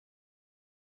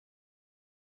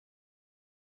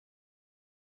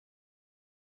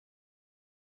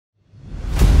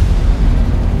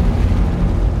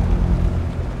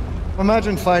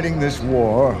Imagine fighting this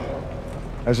war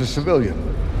as a civilian.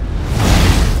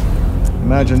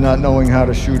 Imagine not knowing how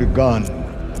to shoot a gun,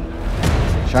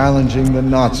 challenging the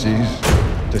Nazis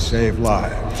to save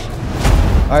lives.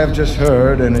 I have just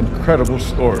heard an incredible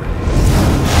story.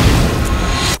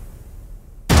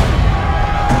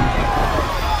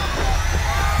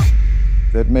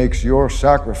 That makes your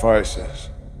sacrifices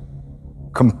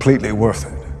completely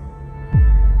worth it.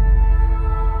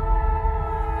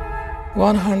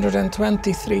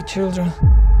 123 children.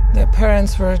 Their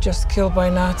parents were just killed by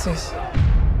Nazis.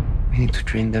 We need to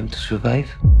train them to survive.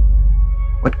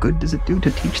 What good does it do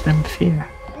to teach them fear?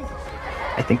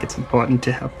 I think it's important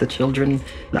to help the children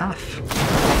laugh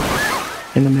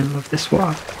in the middle of this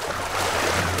war.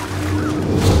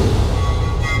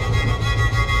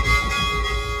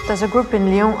 There's a group in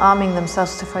Lyon arming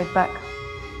themselves to fight back.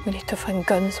 We need to find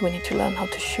guns, we need to learn how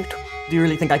to shoot. Do you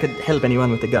really think I could help anyone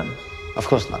with a gun? Of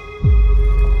course not.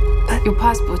 But your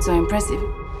passports are impressive.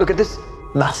 Look at this.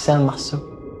 Marcel Marceau.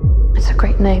 It's a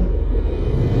great name.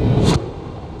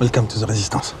 Welcome to the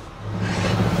Resistance.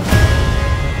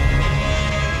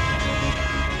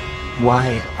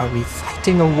 Why are we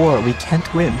fighting a war we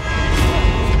can't win?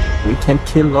 We can't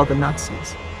kill all the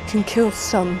Nazis. You can kill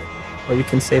some. Or you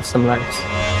can save some lives.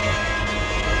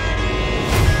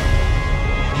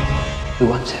 We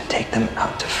want to take them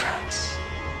out to France.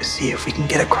 To see if we can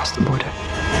get across the border.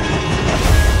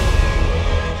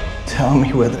 Tell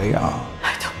me where they are.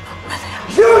 I don't know where they are.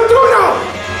 You do know!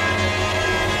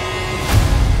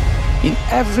 In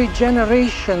every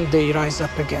generation, they rise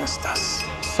up against us.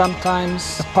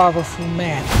 Sometimes a powerful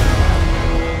man,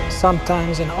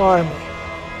 sometimes an army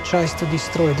tries to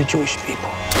destroy the Jewish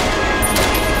people.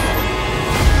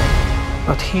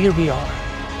 But here we are,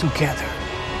 together.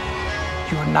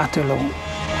 You are not alone.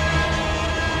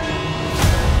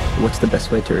 What's the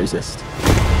best way to resist?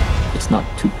 It's not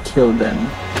to kill them.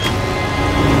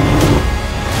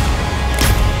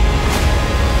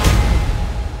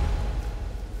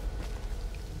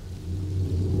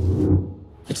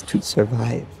 It's to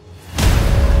survive.